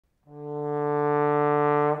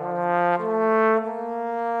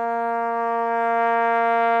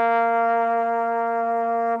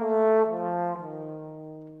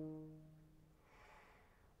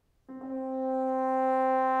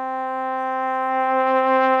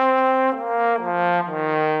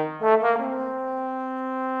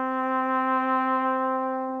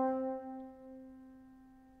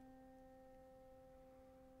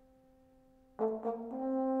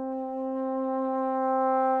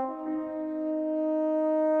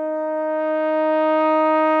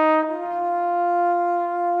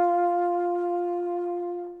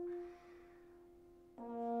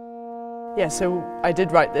Yeah, so I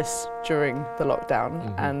did write this during the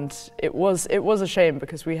lockdown, and it was a shame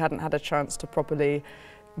because we hadn't had a chance to properly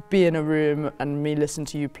be in a room and me listen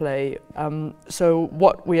to you play. So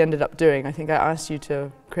what we ended up doing, I think I asked you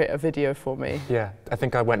to create a video for me. Yeah, I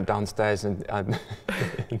think I went downstairs and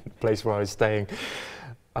in the place where I was staying,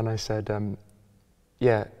 and I said,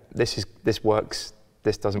 yeah, this works,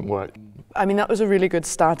 this doesn't work. I mean, that was a really good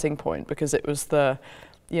starting point because it was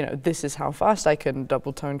this is how fast I can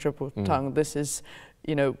double tongue, triple tongue. This is,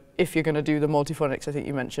 if you're going to do the multiphonics, I think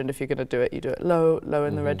you mentioned, if you're going to do it, you do it low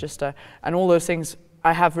in the register. And all those things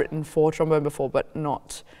I have written for trombone before, but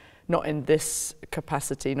not in this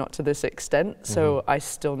capacity, not to this extent. So I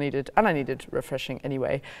still needed, and I needed refreshing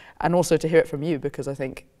anyway. And also to hear it from you, because I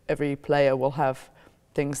think every player will have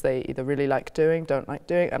things they either really like doing, don't like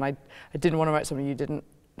doing. And I didn't want to write something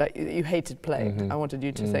you hated playing. I wanted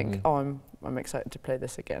you to think, oh, I'm excited to play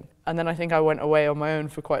this again. And then I think I went away on my own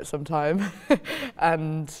for quite some time.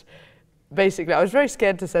 And basically, I was very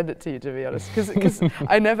scared to send it to you, to be honest, because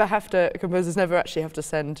composers never actually have to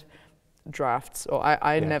send drafts, or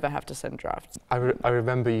I never have to send drafts. I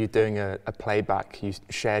remember you doing a playback. You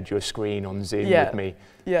shared your screen on Zoom with me,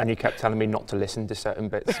 and you kept telling me not to listen to certain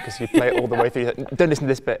bits because you play it all the way through. Don't listen to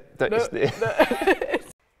this bit. Don't listen to this.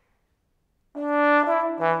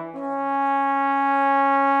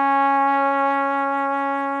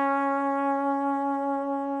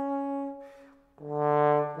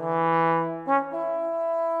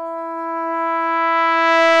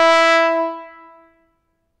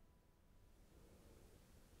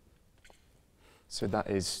 So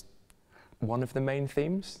that is one of the main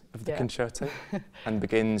themes of the concerto, and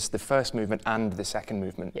begins the first movement and the second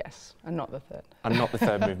movement. Yes, and not the third. And not the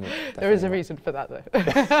third movement. There is a reason for that, though.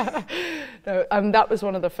 No, that was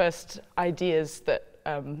one of the first ideas that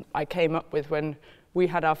I came up with when we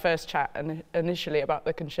had our first chat initially about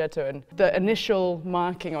the concerto. And the initial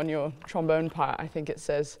marking on your trombone part, I think it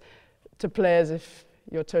says, to play as if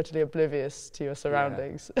you're totally oblivious to your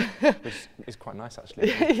surroundings. Yeah. Which is quite nice, actually.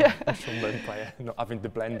 Yeah. A trombone player, not having to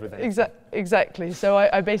blend with it. Exactly. So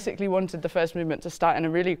I basically wanted the first movement to start in a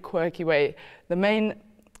really quirky way.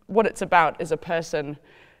 What it's about is a person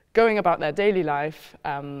going about their daily life.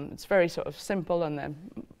 It's very sort of simple, and they're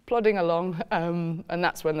plodding along, and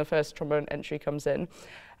that's when the first trombone entry comes in.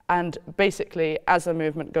 And basically, as the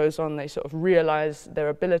movement goes on, they sort of realize their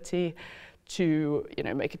ability to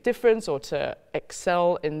make a difference or to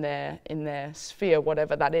excel in their sphere,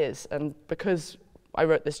 whatever that is. And because I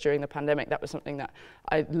wrote this during the pandemic, that was something that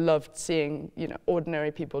I loved seeing,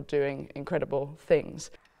 ordinary people doing incredible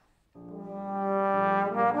things.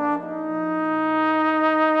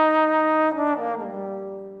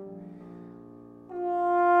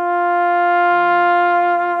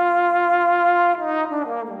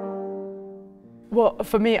 Well,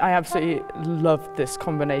 for me, I absolutely loved this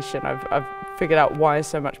combination. I've figured out why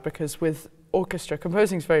so much, because with orchestra,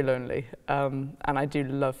 composing is very lonely, and I do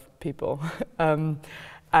love people.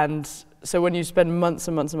 And so when you spend months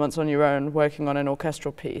and months and months on your own working on an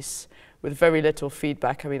orchestral piece with very little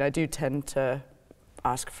feedback, I mean, I do tend to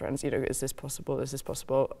ask friends, is this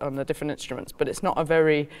possible on the different instruments, but it's not a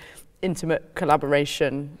very intimate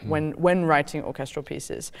collaboration when writing orchestral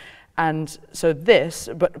pieces. And so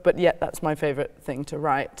but yet that's my favorite thing to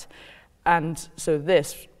write. And so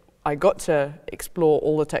I got to explore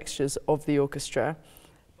all the textures of the orchestra,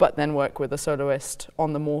 but then work with a soloist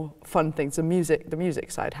on the more fun things, the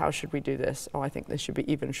music side. How should we do this? Oh, I think this should be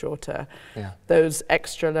even shorter. Yeah. Those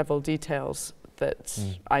extra level details that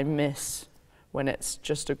I miss when it's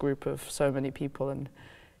just a group of so many people and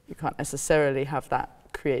you can't necessarily have that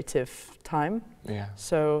creative time. Yeah.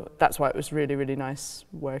 So that's why it was really, really nice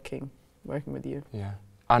working with you. Yeah.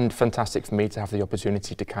 And fantastic for me to have the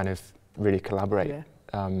opportunity to kind of really collaborate. Yeah.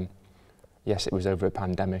 Yes, it was over a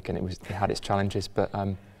pandemic and it had its challenges, but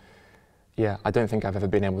yeah, I don't think I've ever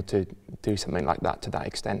been able to do something like that to that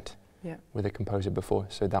extent with a composer before.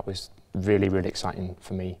 So that was really, really exciting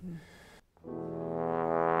for me.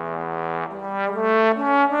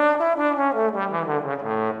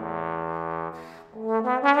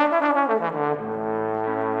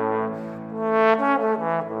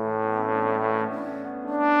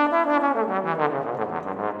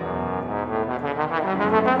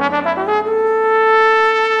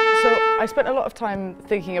 I spent a lot of time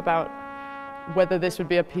thinking about whether this would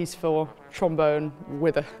be a piece for trombone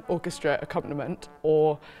with an orchestra accompaniment,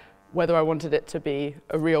 or whether I wanted it to be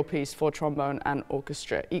a real piece for trombone and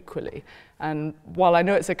orchestra equally. And while I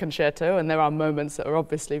know it's a concerto and there are moments that are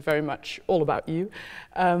obviously very much all about you,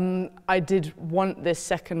 I did want this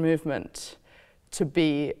second movement to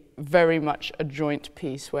be very much a joint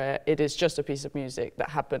piece where it is just a piece of music that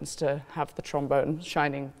happens to have the trombone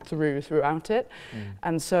shining throughout it.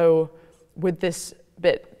 And so with this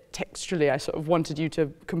bit texturally, I sort of wanted you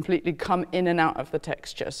to completely come in and out of the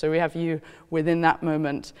texture. So we have you within that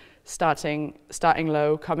moment starting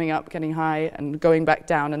low, coming up, getting high, and going back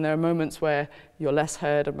down. And there are moments where you're less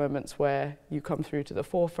heard and moments where you come through to the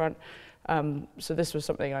forefront. So this was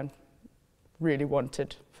something I really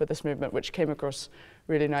wanted for this movement, which came across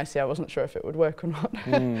really nicely. I wasn't sure if it would work or not.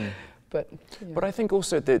 But I think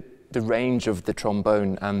also the range of the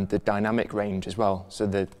trombone and the dynamic range as well, so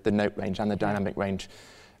the note range and the dynamic range,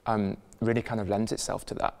 really kind of lends itself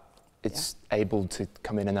to that. It's able to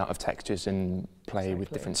come in and out of textures and play with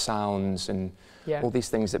different sounds and all these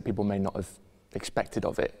things that people may not have expected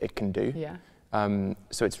of it, it can do.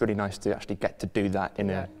 So it's really nice to actually get to do that in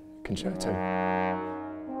a concerto.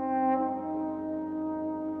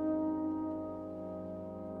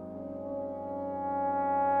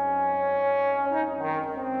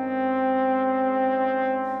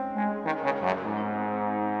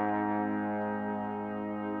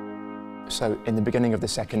 So in the beginning of the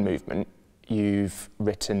second movement, you've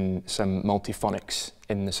written some multiphonics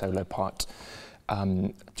in the solo part,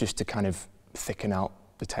 just to kind of thicken out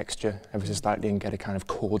the texture ever so slightly and get a kind of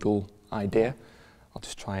chordal idea. I'll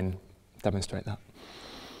just try and demonstrate that.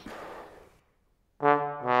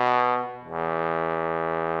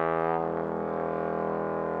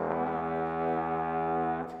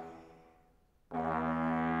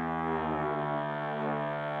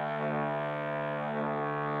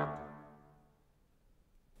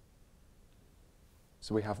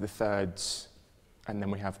 So we have the thirds, and then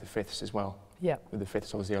we have the fifths as well. With the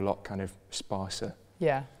fifths obviously a lot kind of sparser.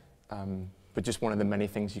 But just one of the many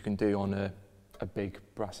things you can do on a big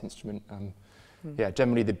brass instrument.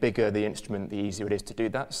 Generally the bigger the instrument, the easier it is to do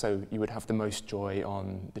that. So you would have the most joy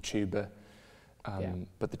on the tuba,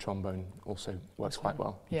 but the trombone also works quite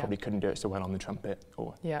well. You probably couldn't do it so well on the trumpet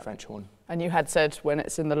or French horn. And you had said when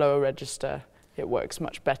it's in the lower register, it works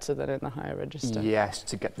much better than in the higher register. Yes,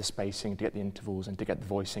 to get the spacing, to get the intervals, and to get the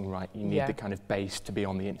voicing right, you need the kind of bass to be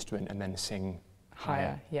on the instrument and then sing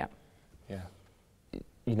higher.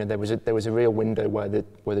 You know, there was a real window where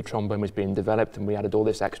the trombone was being developed, and we added all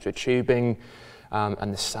this extra tubing,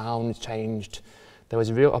 and the sound changed. There was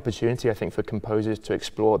a real opportunity, I think, for composers to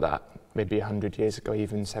explore that, maybe 100 years ago,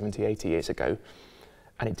 even 70, 80 years ago,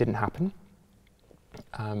 and it didn't happen.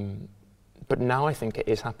 But now I think it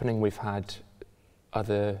is happening. We've had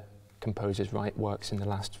other composers write works in the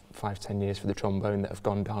last 5-10 years for the trombone that have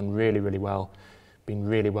gone down really, really well, been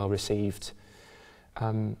really well received.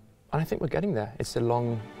 And I think we're getting there. It's a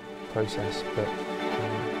long process, but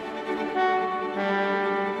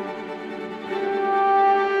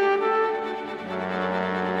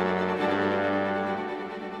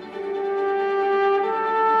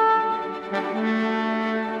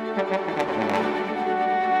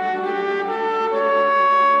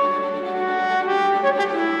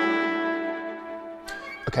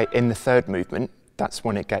okay, in the third movement, that's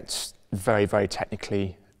when it gets very, very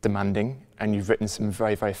technically demanding, and you've written some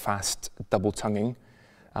very, very fast double tonguing,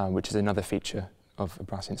 which is another feature of a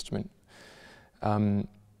brass instrument.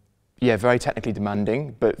 Very technically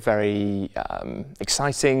demanding, but very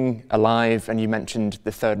exciting, alive, and you mentioned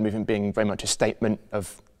the third movement being very much a statement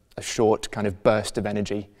of a short kind of burst of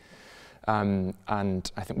energy, and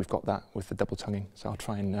I think we've got that with the double tonguing, so I'll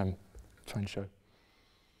try and show.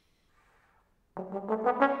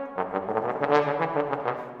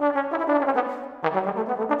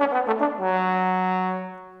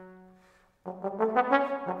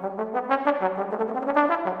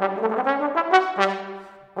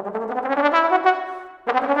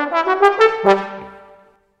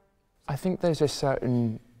 I think there's a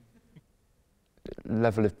certain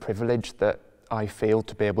level of privilege that I feel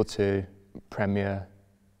to be able to premiere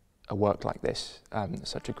a work like this,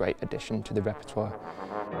 such a great addition to the repertoire.